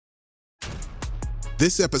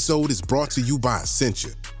This episode is brought to you by Essentia.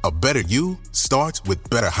 A better you starts with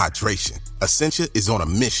better hydration. Essentia is on a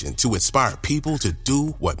mission to inspire people to do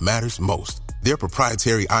what matters most. Their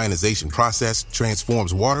proprietary ionization process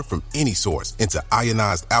transforms water from any source into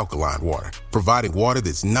ionized alkaline water, providing water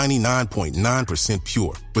that's 99.9%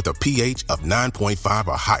 pure with a pH of 9.5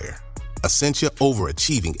 or higher. Essentia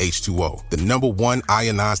overachieving H2O, the #1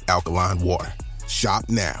 ionized alkaline water. Shop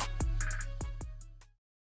now.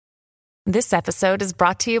 This episode is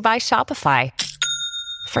brought to you by Shopify.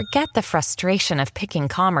 Forget the frustration of picking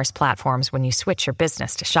commerce platforms when you switch your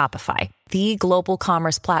business to Shopify, the global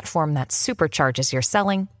commerce platform that supercharges your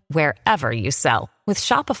selling wherever you sell. With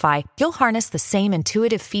Shopify, you'll harness the same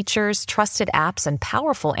intuitive features, trusted apps, and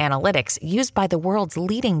powerful analytics used by the world's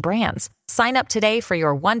leading brands. Sign up today for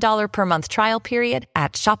your $1 per month trial period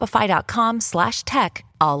at shopify.com/tech,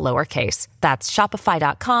 all lowercase. That's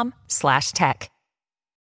shopify.com/tech.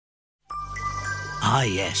 Ah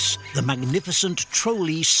yes, the magnificent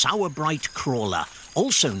Trolley Sourbright Crawler,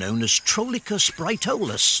 also known as Trollicus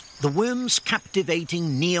brightolus. The worm's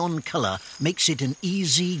captivating neon colour makes it an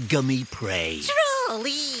easy gummy prey.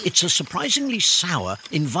 Trolley! It's a surprisingly sour,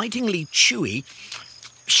 invitingly chewy,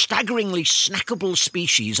 staggeringly snackable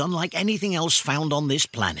species unlike anything else found on this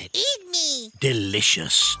planet. Eat me!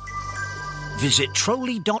 Delicious. Visit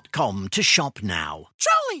Trolley.com to shop now.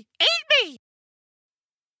 Trolley, eat me!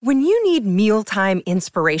 When you need mealtime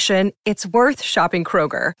inspiration, it's worth shopping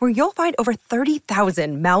Kroger, where you'll find over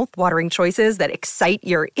 30,000 mouth-watering choices that excite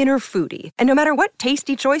your inner foodie. And no matter what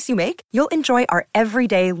tasty choice you make, you'll enjoy our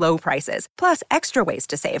everyday low prices, plus extra ways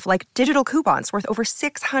to save, like digital coupons worth over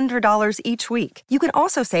 $600 each week. You can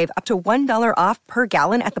also save up to $1 off per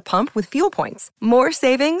gallon at the pump with fuel points. More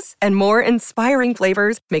savings and more inspiring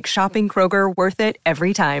flavors make shopping Kroger worth it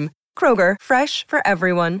every time. Kroger, fresh for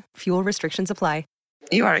everyone. Fuel restrictions apply.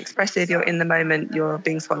 You are expressive, you're in the moment, you're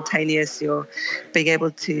being spontaneous, you're being able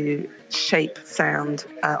to shape sound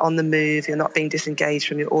on the move, you're not being disengaged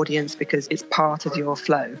from your audience because it's part of your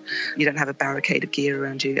flow. You don't have a barricade of gear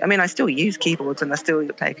around you. I mean, I still use keyboards and I still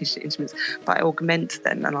play acoustic instruments, but I augment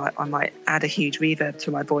them and I might add a huge reverb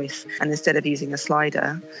to my voice. And instead of using a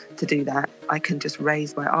slider to do that, I can just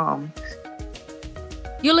raise my arm.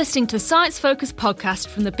 You're listening to the Science Focus podcast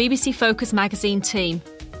from the BBC Focus magazine team.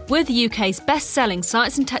 We're the UK's best-selling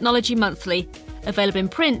science and technology monthly, available in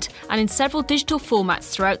print and in several digital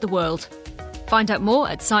formats throughout the world. Find out more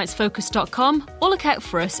at sciencefocus.com or look out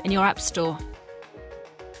for us in your app store.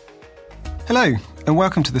 Hello, and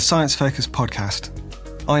welcome to the Science Focus podcast.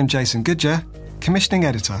 I'm Jason Goodger, commissioning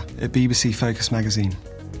editor at BBC Focus magazine.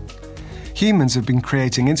 Humans have been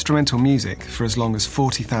creating instrumental music for as long as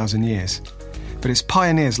 40,000 years. But it's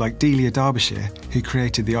pioneers like Delia Derbyshire, who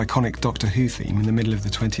created the iconic Doctor Who theme in the middle of the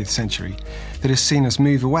 20th century, that has seen us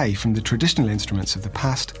move away from the traditional instruments of the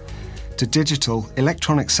past to digital,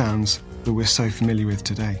 electronic sounds that we're so familiar with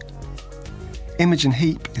today. Imogen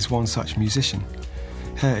Heap is one such musician.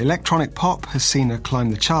 Her electronic pop has seen her climb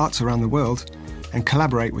the charts around the world and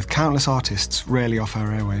collaborate with countless artists rarely off our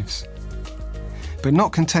airwaves. But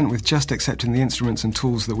not content with just accepting the instruments and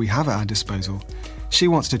tools that we have at our disposal, she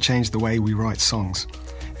wants to change the way we write songs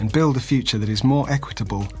and build a future that is more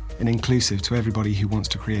equitable and inclusive to everybody who wants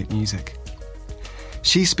to create music.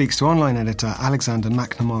 She speaks to online editor Alexander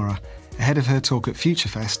McNamara ahead of her talk at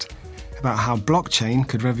FutureFest about how blockchain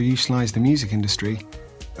could revolutionise the music industry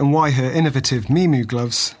and why her innovative Mimu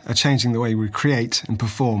gloves are changing the way we create and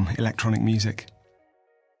perform electronic music.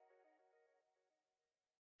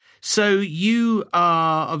 So you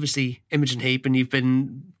are obviously Imogen Heap and you've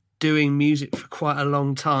been doing music for quite a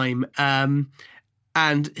long time, and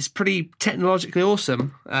it's pretty technologically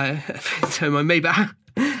awesome. Don't mind me, but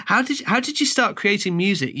how did you start creating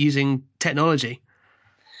music using technology?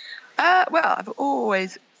 Well, I've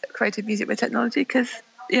always created music with technology because,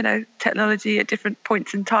 you know, technology at different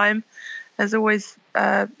points in time has always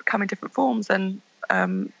come in different forms. And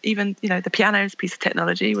even, you know, the piano's piece of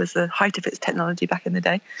technology was the height of its technology back in the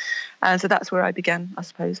day. And so that's where I began, I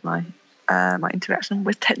suppose, my interaction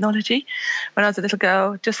with technology when I was a little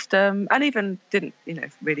girl, and even didn't,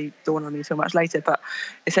 really dawn on me so much later, but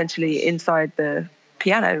essentially inside the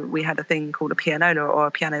piano, we had a thing called a pianola or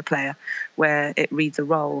a piano player where it reads a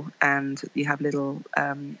roll and you have little,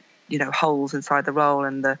 holes inside the roll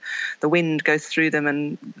and the wind goes through them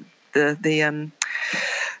and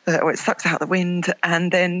it sucks out the wind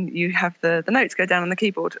and then you have the notes go down on the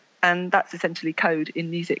keyboard, and that's essentially code in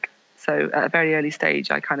music. So at a very early stage,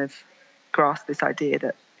 I kind of grasped this idea that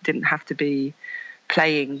it didn't have to be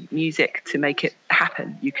playing music to make it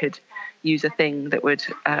happen. You could use a thing that would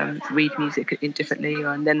read music indifferently.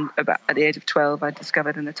 And then at the age of 12, I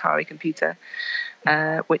discovered an Atari computer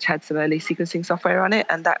which had some early sequencing software on it,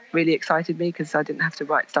 and that really excited me because I didn't have to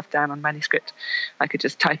write stuff down on manuscript. I could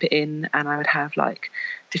just type it in, and I would have like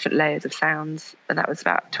different layers of sounds, and that was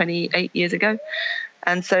about 28 years ago.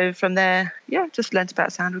 And so from there, just learnt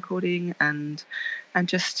about sound recording, and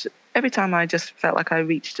just every time I just felt like I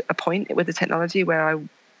reached a point with the technology where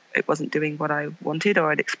it wasn't doing what I wanted,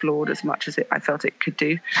 or I'd explored as much as I felt it could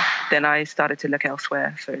do, then I started to look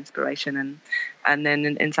elsewhere for inspiration, and then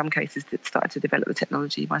in some cases started to develop the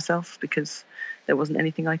technology myself, because there wasn't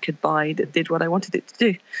anything I could buy that did what I wanted it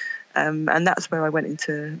to do. And that's where I went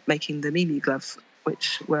into making the Mimi gloves,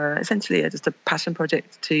 which were essentially just a passion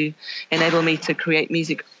project to enable me to create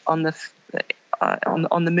music on the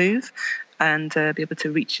move, and be able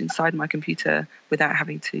to reach inside my computer without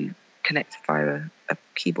having to connect via a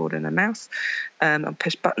keyboard and a mouse, and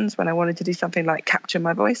push buttons. When I wanted to do something like capture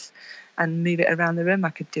my voice and move it around the room, I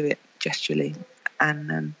could do it gesturally.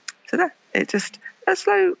 And so that it's just a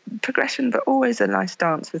slow progression, but always a nice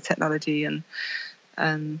dance with technology. And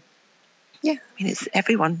it's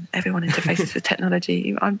everyone interfaces with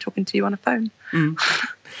technology. I'm talking to you on a phone.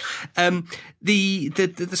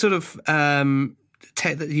 The sort of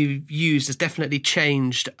tech that you've used has definitely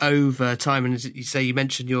changed over time, and as you say, you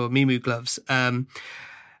mentioned your Mimi gloves.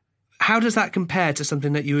 How does that compare to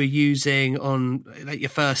something that you were using on your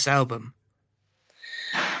first album?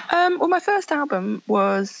 Well, my first album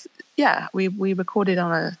was we recorded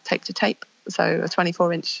on a tape-to-tape, so a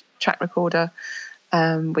 24-inch track recorder.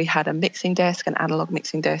 We had a mixing desk, an analog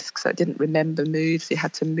mixing desk, so it didn't remember moves. You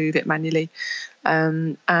had to move it manually,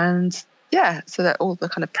 so that all the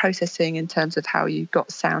kind of processing in terms of how you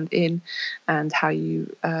got sound in and how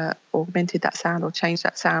you augmented that sound or changed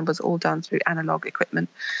that sound was all done through analog equipment.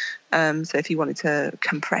 So if you wanted to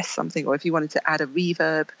compress something, or if you wanted to add a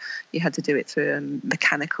reverb, you had to do it through a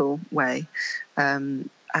mechanical way,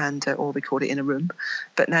 or record it in a room.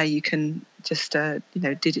 But now you can just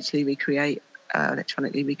digitally recreate,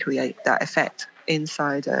 electronically recreate that effect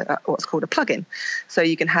inside what's called a plugin. So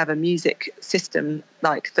you can have a music system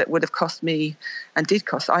like that would have cost me, and did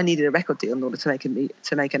cost. I needed a record deal in order to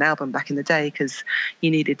make an album back in the day, because you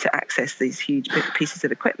needed to access these huge pieces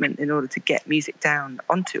of equipment in order to get music down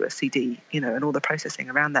onto a CD, and all the processing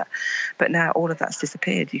around that. But now all of that's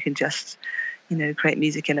disappeared. You can just create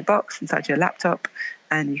music in a box inside your laptop,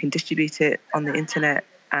 and you can distribute it on the internet,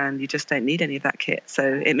 and you just don't need any of that kit. So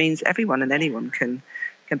it means everyone and anyone can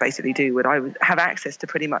basically do what I would have access to,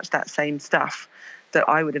 pretty much that same stuff that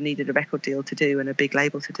I would have needed a record deal to do and a big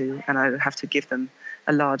label to do, and I would have to give them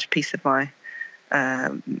a large piece of my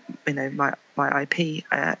my IP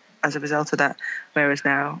as a result of that. Whereas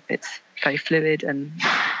now it's very fluid, and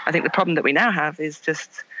I think the problem that we now have is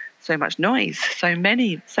just so much noise, so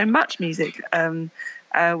much music,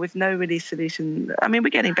 with no release solution. I mean, we're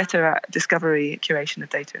getting better at discovery, curation of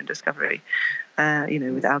data and discovery,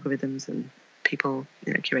 with algorithms and people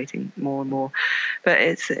curating more and more, but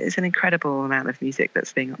it's an incredible amount of music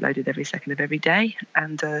that's being uploaded every second of every day,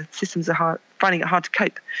 and systems are finding it hard to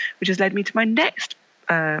cope, which has led me to my next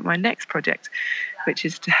project, which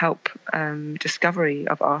is to help discovery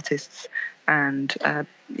of artists and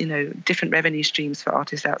different revenue streams for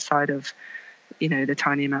artists outside of the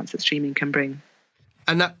tiny amounts that streaming can bring.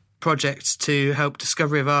 And that project to help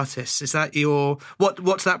discovery of artists, is that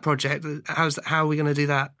what's that project? How are we going to do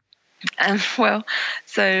that? Well,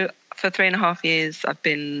 so for 3.5 years, I've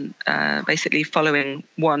been basically following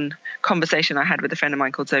one conversation I had with a friend of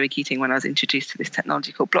mine called Zoe Keating when I was introduced to this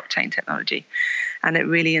technology called blockchain technology. And it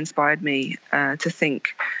really inspired me to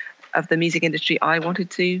think of the music industry I wanted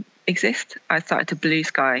to exist. I started to blue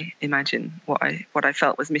sky imagine what I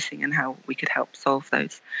felt was missing and how we could help solve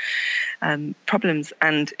those problems.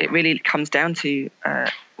 And it really comes down to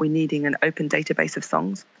we're needing an open database of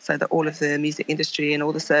songs so that all of the music industry and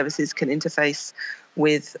all the services can interface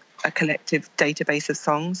with a collective database of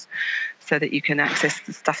songs, so that you can access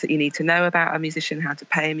the stuff that you need to know about a musician, how to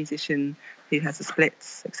pay a musician, who has the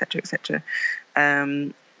splits, etc., etc.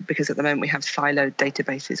 Because at the moment we have siloed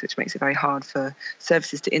databases, which makes it very hard for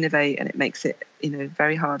services to innovate, and it makes it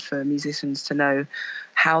very hard for musicians to know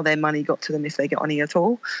how their money got to them, if they get any at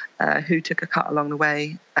all, who took a cut along the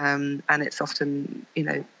way, and it's often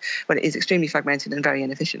it is extremely fragmented and very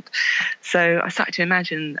inefficient. So I started to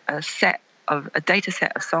imagine a data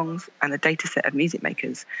set of songs and a data set of music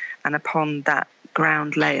makers, and upon that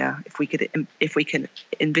ground layer, if we can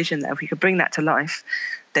envision that, if we could bring that to life,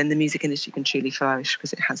 then the music industry can truly flourish,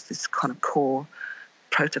 because it has this kind of core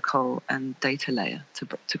protocol and data layer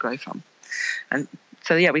to grow from. And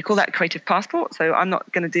So yeah, we call that Creative Passport. So I'm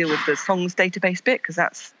not going to deal with the songs database bit because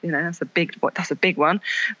that's a big one.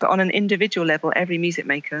 But on an individual level, every music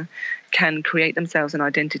maker can create themselves an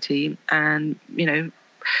identity and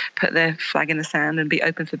put their flag in the sand and be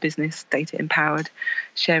open for business, data empowered,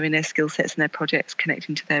 sharing their skill sets and their projects,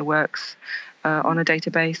 connecting to their works on a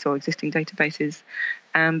database or existing databases,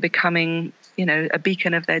 and becoming a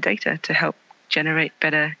beacon of their data to help generate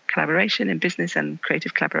better collaboration in business and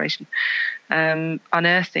creative collaboration,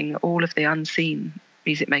 unearthing all of the unseen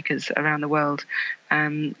music makers around the world,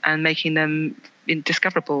 and making them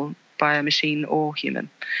discoverable by a machine or human.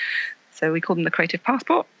 So we call them the Creative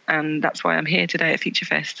Passport, and that's why I'm here today at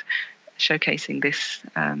FutureFest, showcasing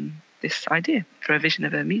this idea for a vision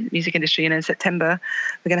of a music industry. And in September,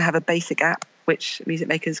 we're going to have a basic app which music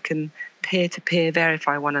makers can peer-to-peer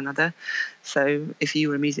verify one another. So if you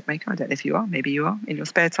were a music maker, I don't know if you are, maybe you are, in your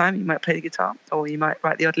spare time, you might play the guitar or you might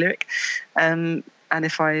write the odd lyric. And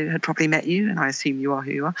if I had probably met you, and I assume you are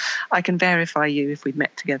who you are, I can verify you if we'd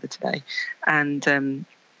met together today and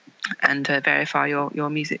verify your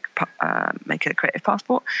music maker Creative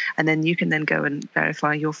Passport. And then you can then go and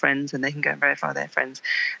verify your friends and they can go and verify their friends.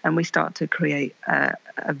 And we start to create a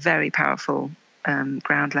very powerful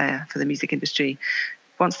ground layer for the music industry.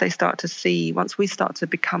 Once we start to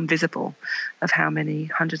become visible of how many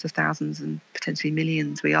hundreds of thousands and potentially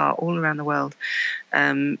millions we are all around the world,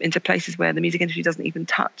 into places where the music industry doesn't even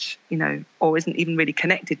touch, or isn't even really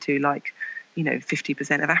connected to, like,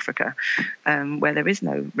 50% of Africa, where there is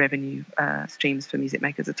no revenue streams for music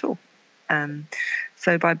makers at all.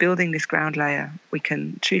 So by building this ground layer, we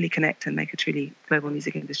can truly connect and make a truly global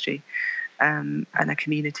music industry, and a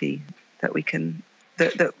community that we can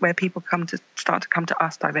that where people start to come to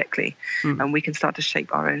us directly, and we can start to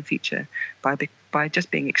shape our own future by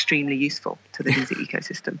just being extremely useful to the music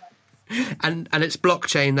ecosystem. And it's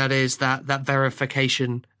blockchain that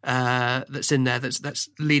verification that's in there that's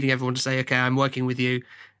leading everyone to say, okay, I'm working with you,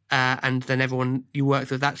 and then everyone you work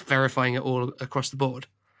with, that's verifying it all across the board.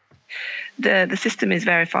 The system is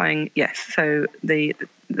verifying, yes. So the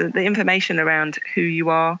information around who you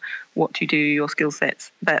are, what you do, your skill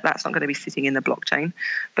sets, that's not going to be sitting in the blockchain.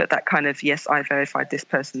 But that kind of, yes, I verified this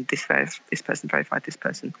person, this person verified this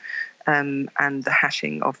person, and the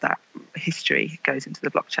hashing of that history goes into the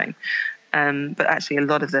blockchain. But actually, a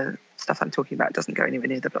lot of the stuff I'm talking about doesn't go anywhere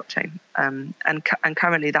near the blockchain. And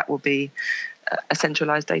currently, that will be a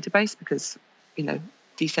centralized database because,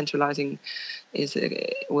 decentralizing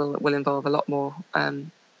will involve a lot more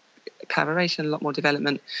collaboration, a lot more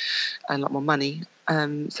development, and a lot more money.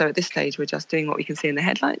 So at this stage, we're just doing what we can see in the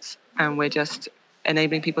headlights, and we're just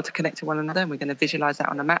enabling people to connect to one another. And we're going to visualize that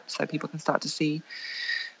on a map so people can start to see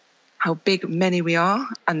how big many we are,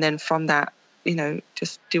 and then from that,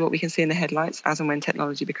 just do what we can see in the headlights as and when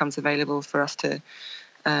technology becomes available for us to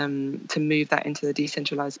move that into the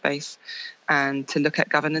decentralized space, and to look at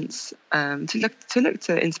governance, to look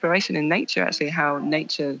to inspiration in nature, actually, how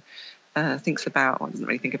nature thinks about, or doesn't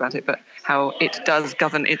really think about it, but how it does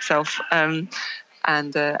govern itself, and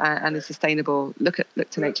is sustainable. Look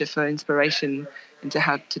to nature for inspiration into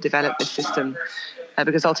how to develop this system,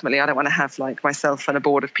 because ultimately I don't want to have like myself and a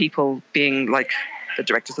board of people being like the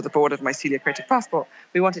directors of the board of Mycelia Creative Passport.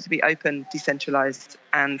 We want it to be open, decentralized,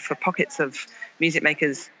 and for pockets of music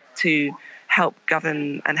makers to help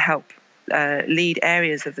govern and help lead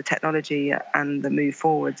areas of the technology and the move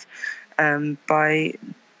forwards, by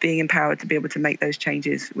being empowered to be able to make those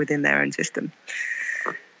changes within their own system.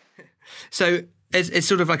 So it's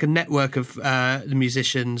sort of like a network of the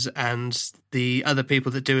musicians and the other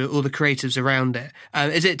people that do it, all the creatives around it.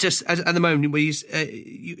 Is it just, at the moment,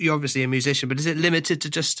 you're obviously a musician, but is it limited to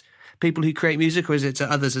just people who create music, or is it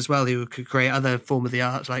to others as well who could create other form of the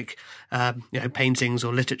arts, like paintings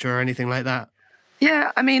or literature or anything like that?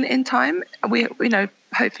 Yeah, I mean, in time, we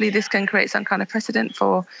hopefully this can create some kind of precedent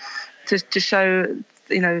to show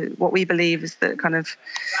what we believe is that kind of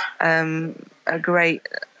a great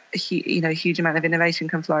huge amount of innovation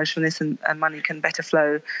can flourish from this, and money can better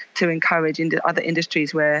flow to encourage into other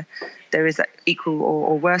industries where there is equal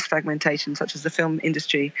or worse fragmentation, such as the film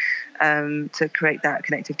industry, to create that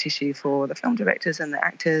connective tissue for the film directors and the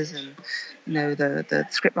actors and the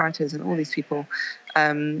script writers and all these people,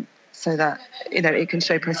 so that it can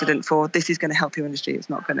show precedent for this is going to help your industry. It's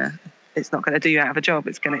not going to do you out of a job.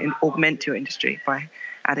 It's going to augment your industry by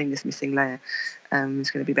adding this missing layer.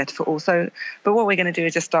 It's going to be better for all. But what we're going to do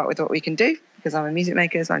is just start with what we can do, because I'm a music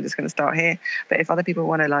maker, so I'm just going to start here. But if other people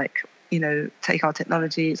want to take our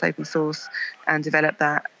technology, it's open source, and develop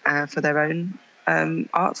that for their own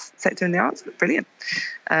arts sector in the arts, brilliant.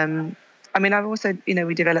 I mean, I've also,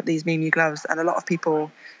 we developed these Mew gloves, and a lot of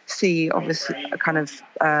people see obviously a kind of,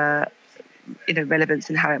 relevance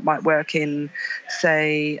in how it might work in,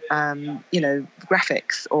 say,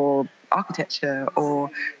 graphics or architecture or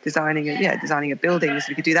designing a building. So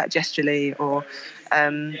you could do that gesturally, or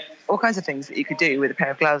all kinds of things that you could do with a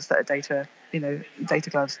pair of gloves that are data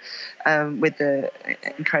gloves, with the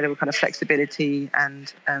incredible kind of flexibility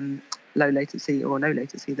and low latency or no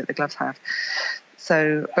latency that the gloves have.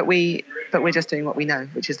 So, but we're just doing what we know,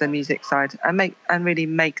 which is the music side, and really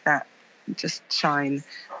make that just shine,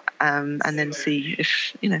 and then see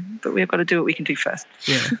if But we've got to do what we can do first.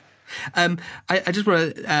 Yeah. I just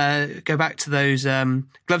want to go back to those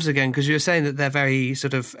gloves again, because you were saying that they're very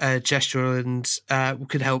sort of gestural and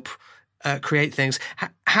could help create things.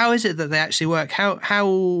 How is it that they actually work?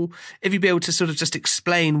 How if you'd be able to sort of just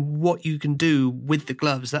explain what you can do with the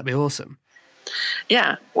gloves, that'd be awesome.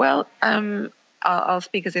 Yeah, well, I'll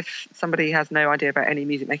speak as if somebody has no idea about any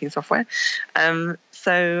music making software.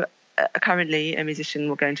 So currently a musician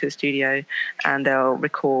will go into a studio and they'll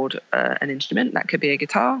record an instrument. That could be a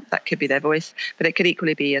guitar, that could be their voice, but it could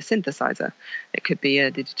equally be a synthesizer. It could be a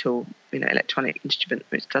digital, electronic instrument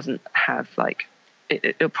which doesn't have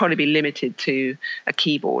it'll probably be limited to a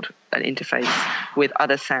keyboard, an interface with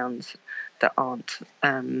other sounds that aren't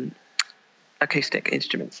acoustic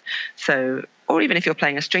instruments. So, or even if you're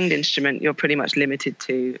playing a stringed instrument, you're pretty much limited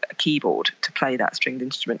to a keyboard to play that stringed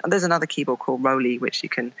instrument. And there's another keyboard called Roly, which you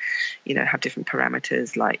can, have different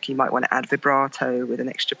parameters. Like you might want to add vibrato with an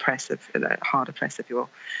extra press of, harder press of your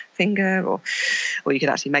finger, or you could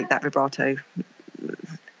actually make that vibrato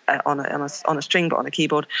on a string, but on a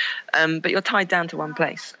keyboard. But you're tied down to one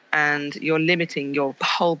place, and you're limiting your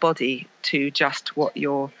whole body to just what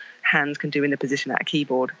your hands can do in the position at a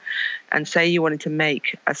keyboard. And say you wanted to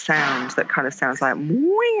make a sound that kind of sounds like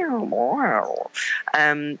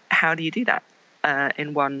how do you do that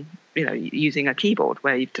in one, using a keyboard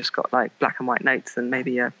where you've just got like black and white notes and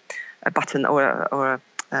maybe a button or a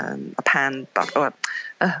pan, or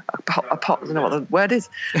a pot. I don't know what the word is.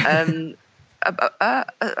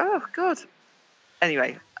 Oh God.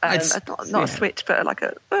 Anyway, not a switch, but like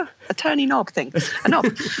a turny knob thing, a knob.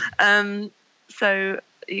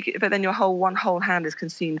 But then your whole hand is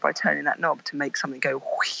consumed by turning that knob to make something go.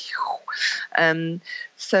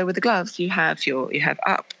 So with the gloves, you have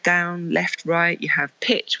up, down, left, right. You have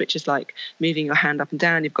pitch, which is like moving your hand up and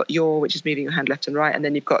down. You've got yaw, which is moving your hand left and right, and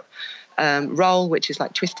then you've got roll, which is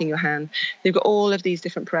like twisting your hand. You've got all of these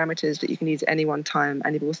different parameters that you can use at any one time,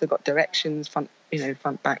 and you've also got directions: front,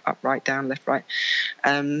 back, up, right, down, left, right,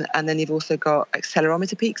 and then you've also got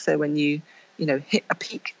accelerometer peaks. So when you hit a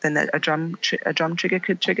peak, then a drum trigger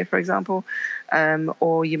could trigger, for example,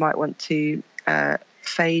 or you might want to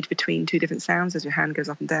fade between two different sounds as your hand goes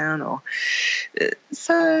up and down, or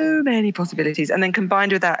so many possibilities. And then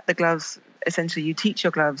combined with that, the gloves, essentially you teach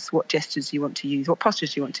your gloves what gestures you want to use, what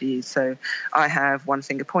postures you want to use. So I have one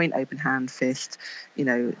finger point, open hand, fist,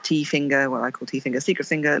 T finger, what I call T finger, secret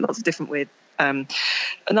finger, lots of different weird 9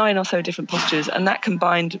 or so different postures, and that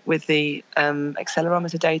combined with the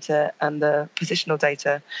accelerometer data and the positional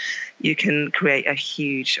data, you can create a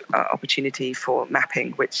huge opportunity for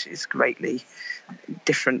mapping, which is greatly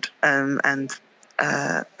different and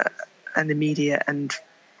immediate and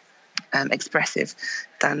expressive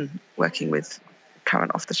than working with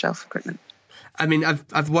current off-the-shelf equipment. I mean,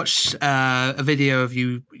 I've watched a video of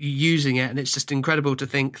you using it, and it's just incredible to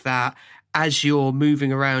think that as you're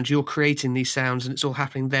moving around, you're creating these sounds, and it's all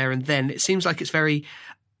happening there and then. It seems like it's very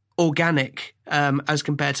organic as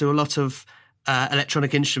compared to a lot of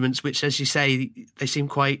electronic instruments, which, as you say, they seem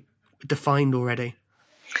quite defined already.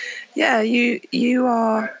 Yeah, you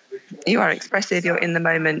are expressive. You're in the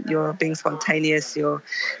moment. You're being spontaneous. You're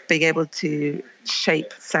being able to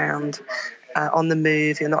shape sound on the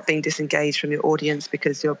move. You're not being disengaged from your audience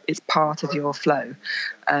because it's part of your flow.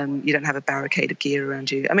 You don't have a barricade of gear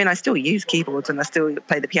around you. I mean, I still use keyboards and I still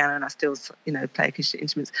play the piano and I still, play acoustic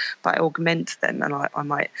instruments, but I augment them, and I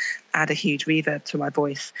might add a huge reverb to my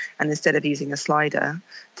voice. And instead of using a slider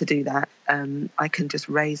to do that, I can just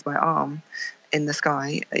raise my arm in the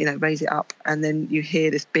sky, raise it up, and then you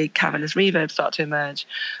hear this big cavernous reverb start to emerge.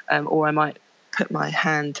 Or I might put my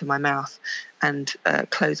hand to my mouth and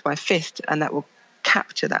close my fist, and that will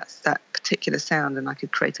capture that particular sound, and I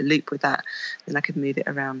could create a loop with that. Then I could move it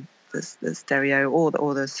around the stereo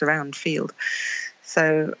or the surround field.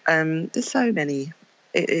 So there's so many.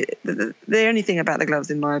 The only thing about the gloves,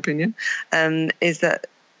 in my opinion, is that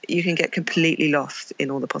you can get completely lost in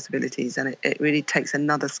all the possibilities, and it really takes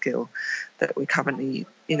another skill that we currently,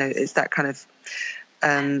 it's that kind of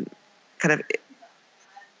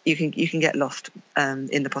you can get lost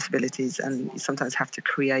in the possibilities, and you sometimes have to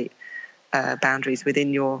create boundaries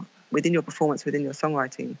within your performance, within your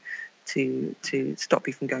songwriting, to stop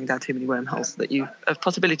you from going down too many wormholes of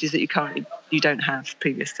possibilities that you don't have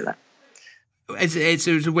previous to that. It's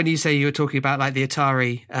when you say you were talking about like the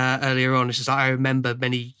Atari earlier on, it's just like, I remember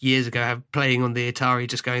many years ago playing on the Atari,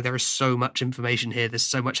 just going, there is so much information here, there's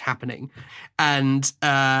so much happening, and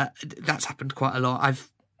that's happened quite a lot. I've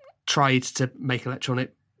tried to make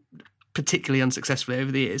electronic particularly unsuccessfully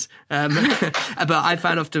over the years, but I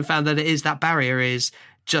often found that it is that barrier is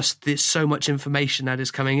just there's so much information that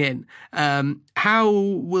is coming in. How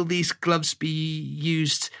will these gloves be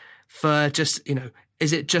used for just,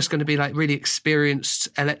 is it just going to be like really experienced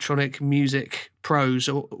electronic music pros,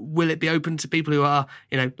 or will it be open to people who are,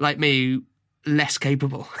 like me, less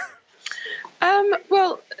capable?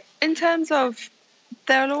 Well, in terms of,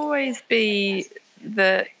 there'll always be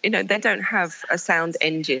they don't have a sound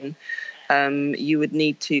engine. You would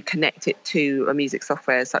need to connect it to a music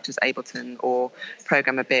software such as Ableton, or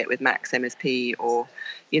program a bit with Max MSP, or,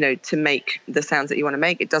 to make the sounds that you want to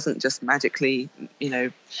make. It doesn't just magically,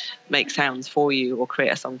 make sounds for you or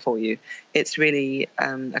create a song for you. It's really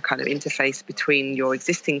a kind of interface between your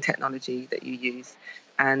existing technology that you use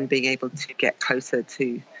and being able to get closer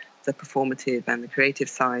to the performative and the creative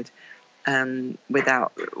side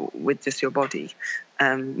with just your body,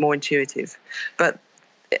 more intuitive. But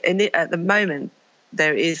at the moment,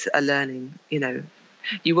 there is a learning,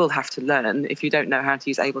 you will have to learn if you don't know how to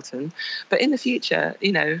use Ableton. But in the future,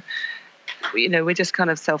 we're just kind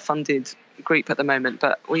of self-funded group at the moment,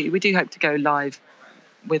 but we do hope to go live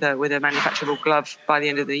with a manufacturable glove by the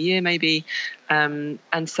end of the year, maybe. And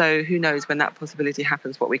so who knows when that possibility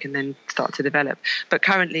happens, what we can then start to develop. But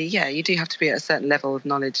currently, you do have to be at a certain level of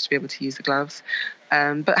knowledge to be able to use the gloves.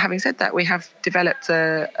 But having said that, we have developed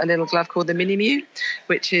a little glove called the Mini-Mew,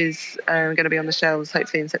 which is going to be on the shelves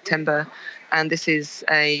hopefully in September. And this is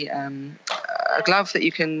a glove that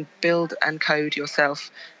you can build and code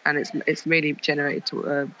yourself, and it's really generated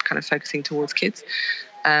to kind of focusing towards kids.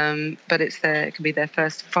 But it can be their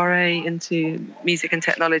first foray into music and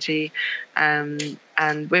technology, and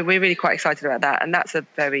we're really quite excited about that. And that's a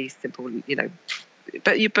very simple,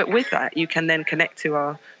 but with that you can then connect to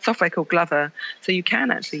our software called Glover, so you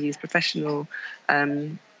can actually use professional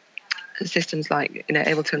systems like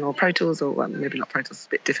Ableton or Pro Tools, or maybe not Pro Tools, it's a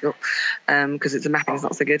bit difficult because the mapping is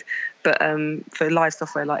not so good. But for live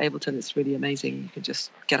software like Ableton, it's really amazing. You can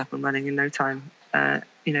just get up and running in no time.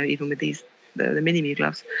 Even with these. The Mini-Mew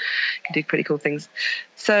gloves can do pretty cool things.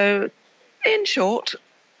 So, in short,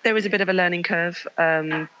 there is a bit of a learning curve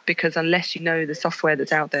because unless you know the software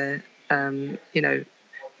that's out there,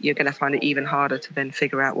 you're going to find it even harder to then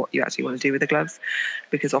figure out what you actually want to do with the gloves,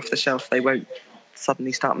 because off the shelf they won't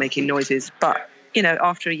suddenly start making noises. But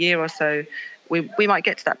after a year or so, we might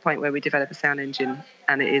get to that point where we develop a sound engine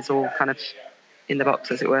and it is all kind of in the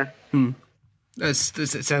box, as it were. It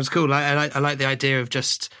sounds cool. I like the idea of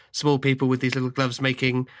just small people with these little gloves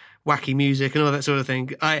making wacky music and all that sort of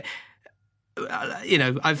thing.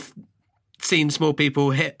 I've seen small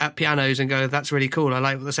people hit at pianos and go, "That's really cool. I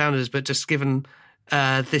like what the sound is." But just given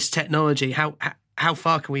this technology, how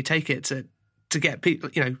far can we take it to get people,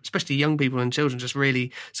 especially young people and children, just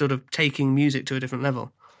really sort of taking music to a different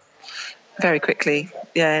level? Very quickly,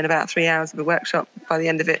 in about 3 hours of a workshop. By the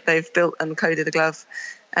end of it, they've built and coded a glove.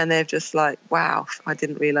 And they're just like, wow, I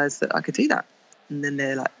didn't realise that I could do that. And then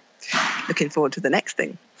they're like looking forward to the next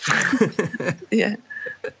thing. Yeah.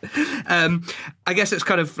 I guess it's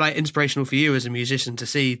kind of like inspirational for you as a musician to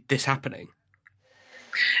see this happening.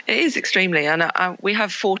 It is extremely, and we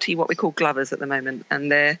have 40 what we call glovers at the moment,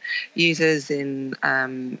 and they're users in,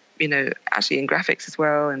 actually in graphics as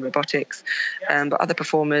well, and robotics, but other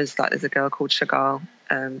performers, like there's a girl called Chagall,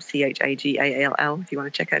 Chagall, if you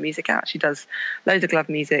want to check her music out. She does loads of glove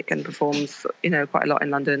music and performs, quite a lot in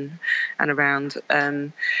London and around,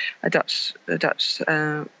 a Dutch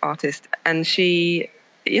artist, and she,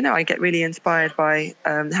 I get really inspired by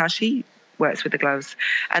how she works with the gloves.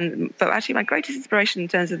 But actually my greatest inspiration in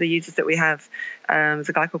terms of the users that we have is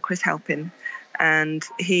a guy called Chris Halpin, and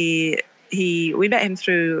we met him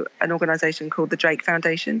through an organisation called the Drake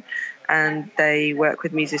Foundation, and they work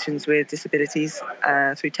with musicians with disabilities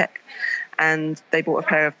through tech, and they bought a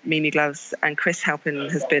pair of Mimi gloves, and Chris Halpin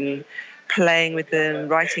has been playing with them,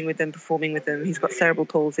 writing with them, performing with them. He's got cerebral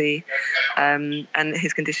palsy, and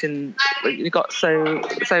his condition got so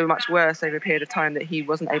much worse over a period of time that he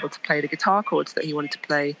wasn't able to play the guitar chords that he wanted to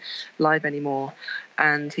play live anymore.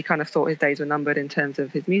 And he kind of thought his days were numbered in terms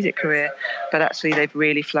of his music career, but actually they've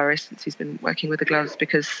really flourished since he's been working with the gloves,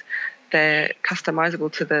 because they're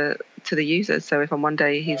customizable to the user. So if on one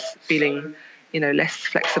day he's feeling, less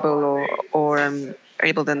flexible or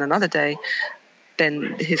able than another day,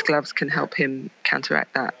 then his gloves can help him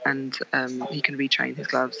counteract that, and he can retrain his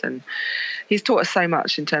gloves. And he's taught us so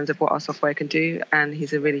much in terms of what our software can do, and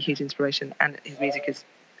he's a really huge inspiration. And his music is,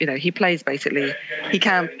 he plays basically, he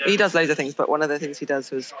does loads of things, but one of the things he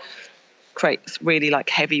does was create really like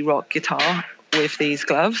heavy rock guitar with these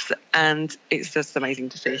gloves, and it's just amazing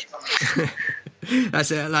to see.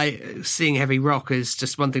 That's it. Like, seeing heavy rock is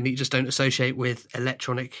just one thing that you just don't associate with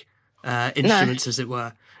electronic instruments, as it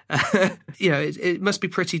were. It must be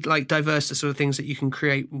pretty like diverse, the sort of things that you can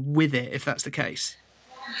create with it, if that's the case.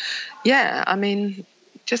 Yeah, I mean,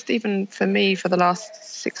 just even for me, for the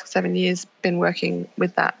last 6 or 7 years, been working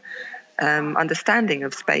with that understanding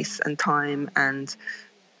of space and time and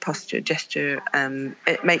posture, gesture.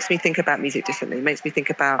 It makes me think about music differently. It makes me think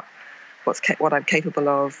about what I'm capable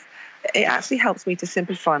of. It actually helps me to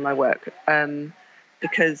simplify my work,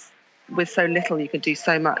 because with so little you can do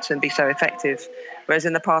so much and be so effective. Whereas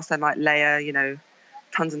in the past I might layer,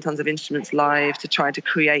 tons and tons of instruments live to try to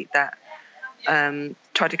create that,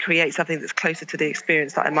 try to create something that's closer to the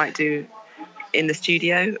experience that I might do in the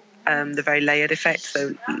studio, the very layered effect.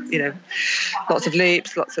 So, lots of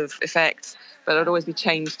loops, lots of effects, but I'd always be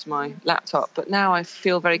changed to my laptop. But now I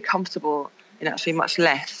feel very comfortable in actually much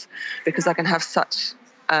less, because I can have such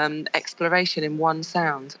exploration in one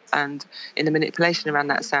sound, and in the manipulation around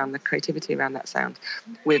that sound, the creativity around that sound,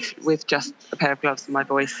 with just a pair of gloves and my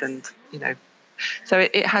voice, and so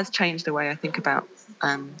it has changed the way I think about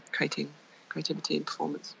creating creativity and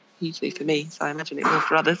performance, hugely for me. So I imagine it will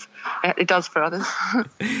for others. It does for others.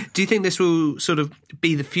 Do you think this will sort of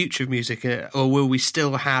be the future of music, or will we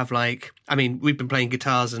still have we've been playing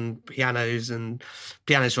guitars and pianos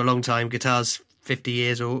for a long time, guitars 50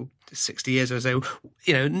 years or 60 years or so,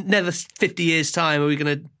 never 50 years time are we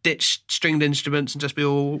going to ditch stringed instruments and just be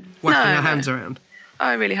all whacking our hands around?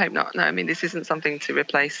 I really hope not. No, I mean, this isn't something to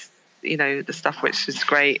replace, the stuff which is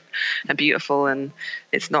great and beautiful, and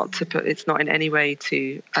it's not in any way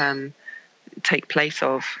to take place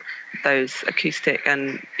of those acoustic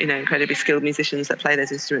and incredibly skilled musicians that play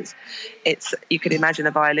those instruments. You could imagine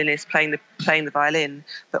a violinist playing the violin,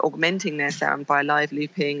 but augmenting their sound by live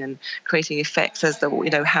looping and creating effects as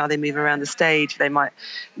how they move around the stage. They might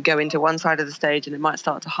go into one side of the stage and it might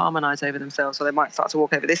start to harmonize over themselves, or they might start to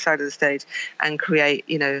walk over this side of the stage and create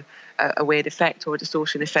a weird effect or a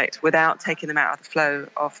distortion effect without taking them out of the flow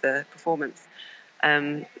of the performance.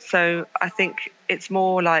 So I think it's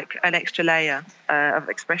more like an extra layer of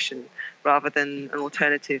expression rather than an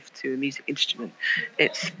alternative to a music instrument.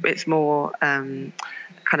 It's more kind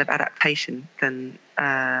of adaptation than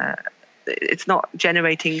it's not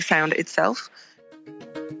generating sound itself.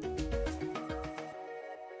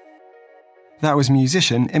 That was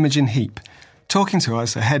musician Imogen Heap talking to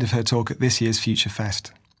us ahead of her talk at this year's Future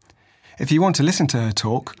Fest. If you want to listen to her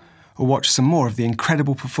talk, or watch some more of the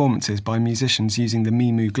incredible performances by musicians using the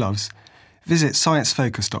Mimu gloves, visit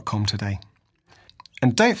sciencefocus.com today.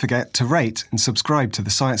 And don't forget to rate and subscribe to the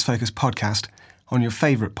Science Focus podcast on your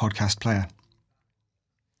favourite podcast player.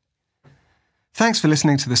 Thanks for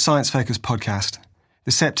listening to the Science Focus podcast.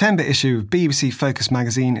 The September issue of BBC Focus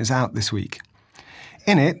magazine is out this week.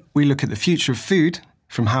 In it, we look at the future of food,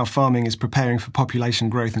 from how farming is preparing for population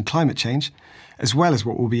growth and climate change, as well as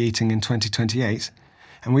what we'll be eating in 2028,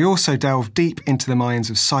 and we also delve deep into the minds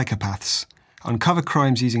of psychopaths, uncover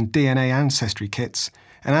crimes using DNA ancestry kits,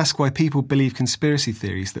 and ask why people believe conspiracy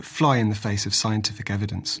theories that fly in the face of scientific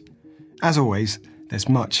evidence. As always, there's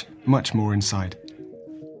much, much more inside.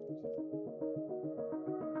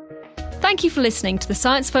 Thank you for listening to the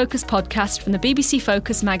Science Focus podcast from the BBC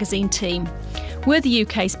Focus magazine team. We're the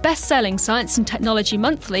UK's best-selling science and technology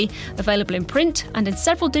monthly, available in print and in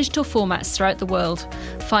several digital formats throughout the world.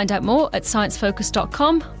 Find out more at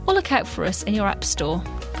sciencefocus.com or look out for us in your app store.